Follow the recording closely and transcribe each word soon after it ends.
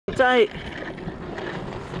tight.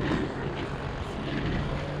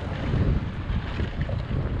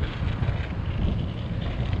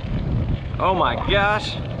 Oh my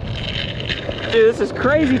gosh. Dude, this is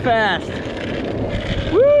crazy fast.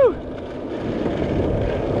 Woo!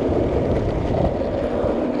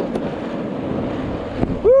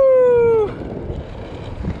 Woo!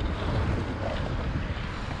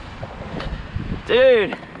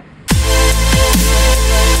 Dude.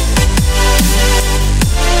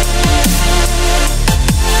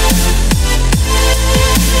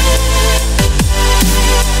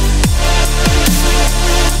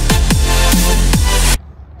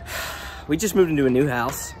 We just moved into a new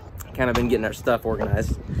house, kind of been getting our stuff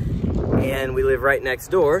organized, and we live right next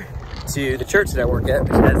door to the church that I work at,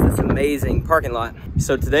 which has this amazing parking lot.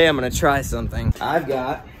 So today I'm gonna try something. I've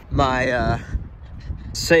got my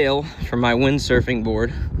sail for my windsurfing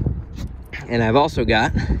board, and I've also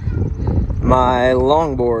got my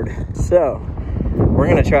longboard. So we're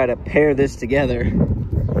gonna try to pair this together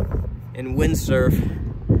and windsurf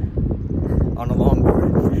on a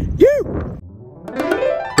longboard. You!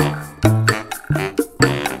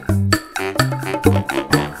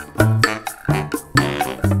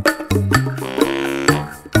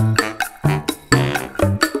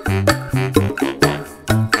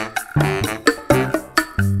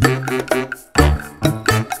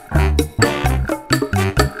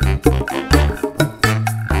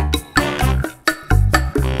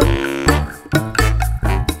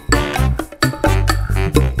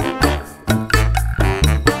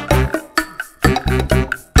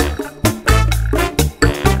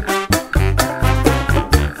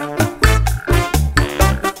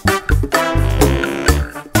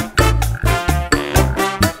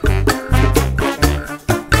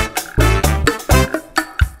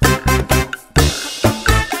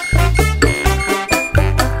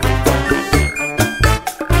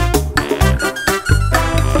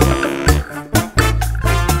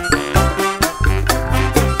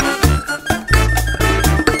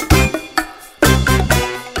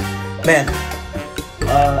 Man,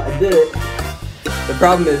 I did it. The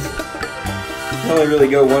problem is, I can only really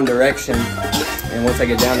go one direction, and once I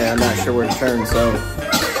get down there, I'm not sure where to turn, so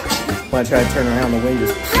when I try to turn around, the wind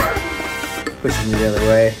just pushes me the other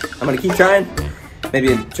way. I'm gonna keep trying.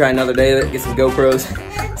 Maybe try another day, get some GoPros,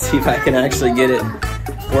 see if I can actually get it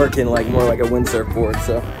working like more like a windsurf board,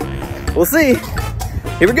 so we'll see.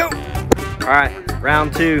 Here we go. All right,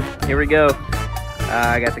 round two, here we go.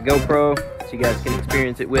 I got the GoPro, so you guys can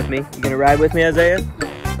experience it with me. You gonna ride with me, Isaiah?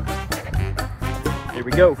 Here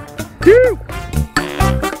we go. Woo!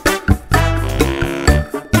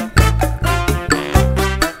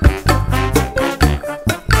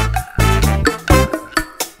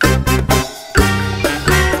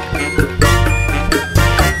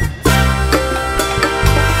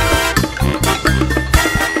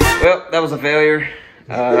 Well, that was a failure.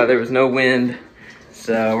 There was no wind,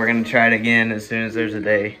 so we're gonna try it again as soon as there's a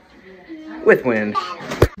day with wind.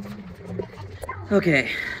 Okay,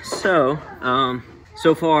 so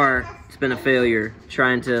so far it's been a failure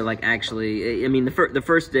trying to like actually, I mean the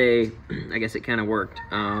first day I guess it kind of worked,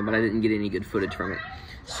 but I didn't get any good footage from it.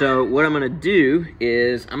 So what I'm gonna do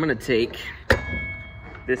is I'm gonna take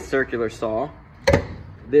this circular saw,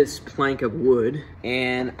 this plank of wood,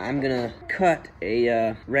 and I'm gonna cut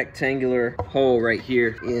a rectangular hole right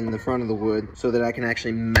here in the front of the wood so that I can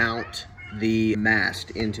actually mount the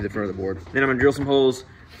mast into the front of the board. Then I'm gonna drill some holes,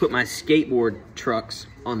 put my skateboard trucks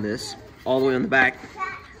on this, all the way on the back,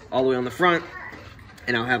 all the way on the front,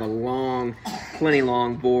 and I'll have a long, plenty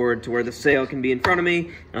long board to where the sail can be in front of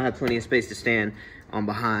me, and I'll have plenty of space to stand on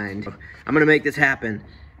behind. I'm gonna make this happen.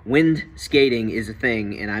 Wind skating is a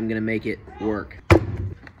thing, and I'm gonna make it work.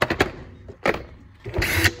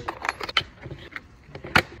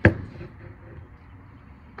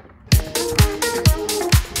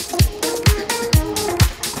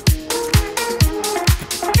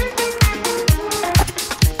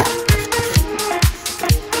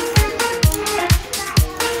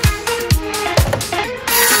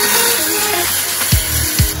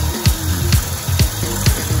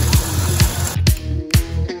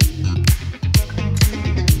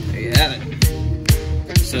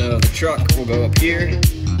 So the truck will go up here,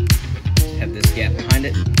 have this gap behind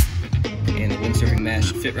it, and the windsurfing mast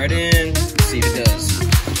should fit right in. Let's see if it does.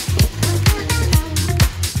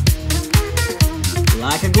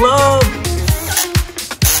 Like a glove!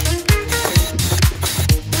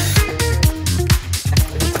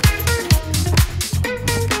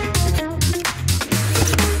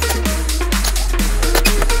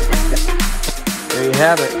 There you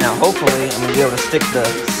have it. Now hopefully I'm going to be able to stick the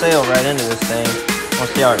sail right into this thing. We'll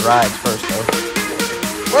see how it rides first though.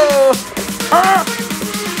 Whoa! Ah!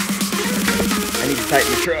 I need to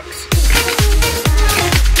tighten the trucks.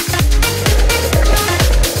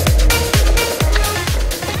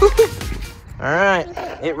 All right,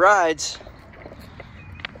 it rides.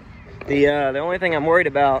 The only thing I'm worried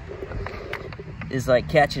about is like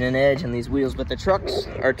catching an edge on these wheels, but the trucks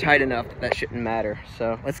are tight enough that shouldn't matter.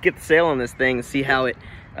 So let's get the sail on this thing and see how it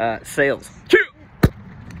sails.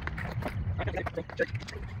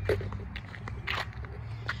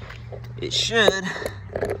 It should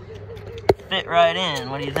fit right in.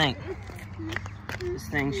 What do you think? This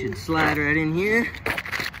thing should slide right in here.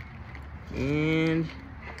 And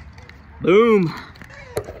boom.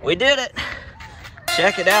 We did it.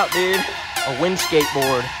 Check it out, dude. A wind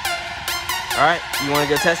skateboard. All right, you want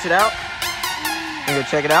to go test it out? You go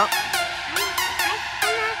check it out?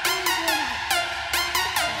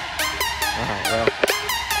 All right, well,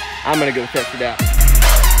 I'm going to go test it out.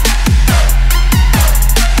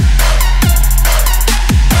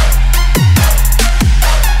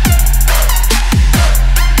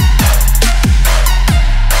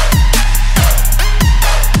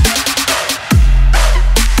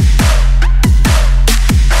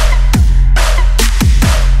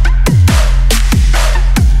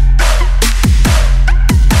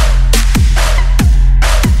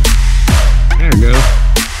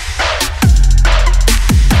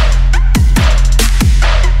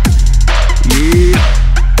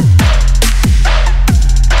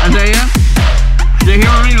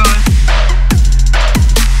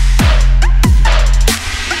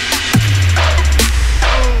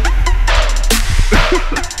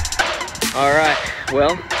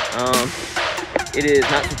 Well, it is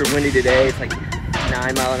not super windy today. It's like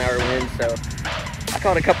 9-mile-an-hour wind, so I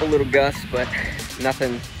caught a couple little gusts, but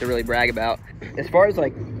nothing to really brag about. As far as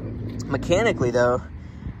like mechanically though,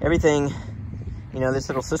 everything, you know, this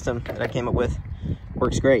little system that I came up with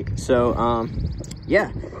works great. So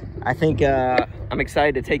yeah, I think I'm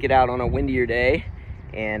excited to take it out on a windier day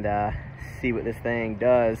and see what this thing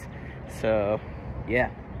does. So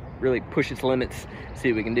yeah, really push its limits,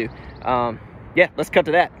 see what we can do. Yeah, let's cut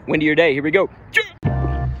to that. Windier day, here we go.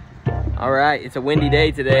 All right, it's a windy day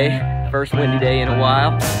today. First windy day in a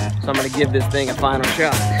while. So I'm gonna give this thing a final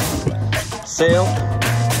shot. Sail,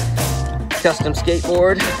 custom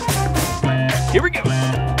skateboard. Here we go.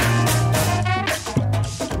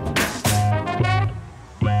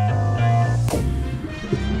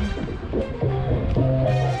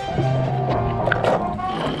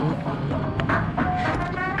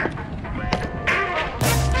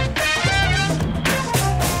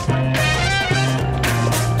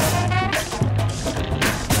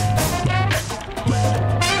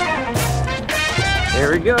 There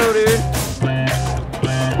we go, dude.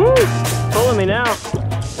 Woo! Pulling me now.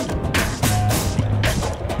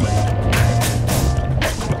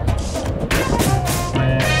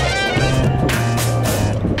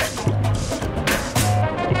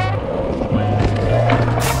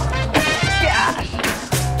 Gosh!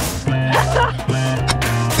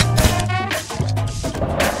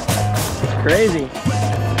 It's crazy.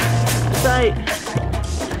 Tight.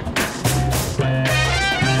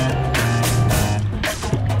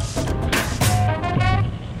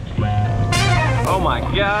 Oh my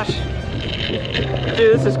gosh.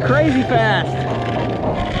 Dude, this is crazy fast.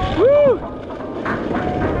 Woo!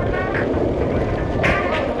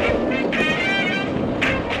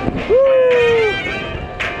 Woo!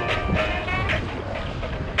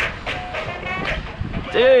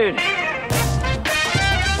 Dude.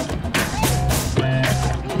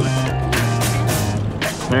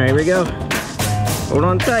 All right, here we go. Hold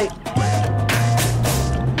on tight.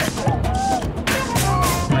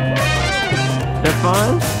 Is that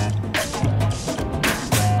fun?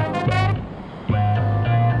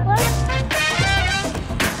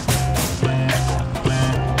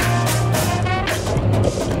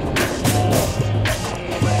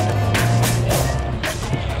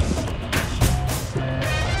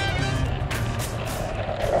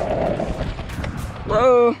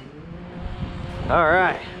 Whoa! All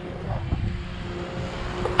right.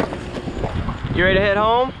 You ready to head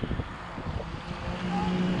home?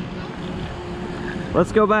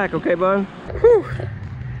 Let's go back, okay, bud? Whew.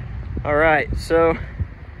 All right, so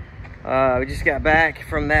we just got back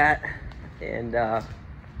from that, and man,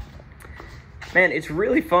 it's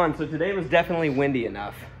really fun. So today was definitely windy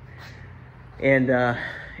enough, and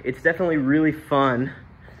it's definitely really fun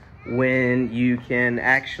when you can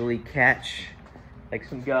actually catch like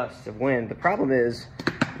some gusts of wind. The problem is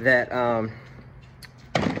that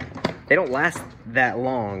they don't last that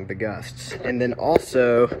long, the gusts. And then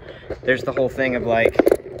also there's the whole thing of like,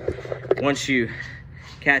 once you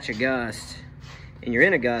catch a gust, and you're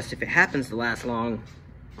in a gust, if it happens to last long,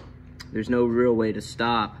 there's no real way to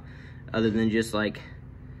stop other than just like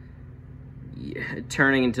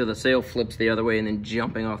turning until the sail flips the other way and then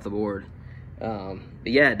jumping off the board. But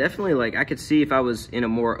yeah, definitely, like, I could see if I was in a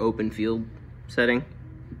more open field setting,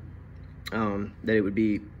 that it would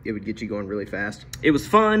get you going really fast. It was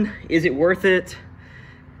fun. Is it worth it?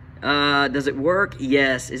 Does it work?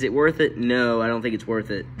 Yes. Is it worth it? No, I don't think it's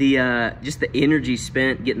worth it. The just the energy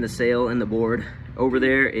spent getting the sail and the board over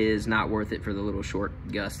there is not worth it for the little short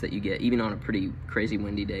gusts that you get, even on a pretty crazy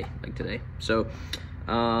windy day like today. So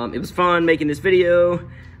it was fun making this video.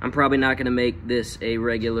 I'm probably not gonna make this a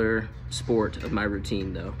regular sport of my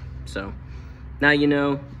routine though. So now you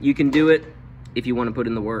know you can do it if you want to put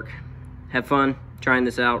in the work. Have fun trying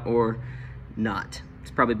this out, or not.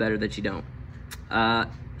 It's probably better that you don't.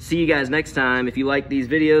 See you guys next time. If you like these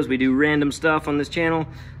videos, we do random stuff on this channel,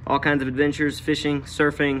 all kinds of adventures, fishing,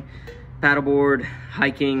 surfing, paddleboard,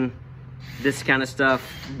 hiking, this kind of stuff,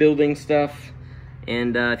 building stuff.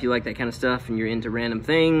 And if you like that kind of stuff and you're into random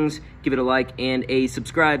things, give it a like and a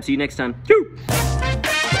subscribe. See you next time. Choo!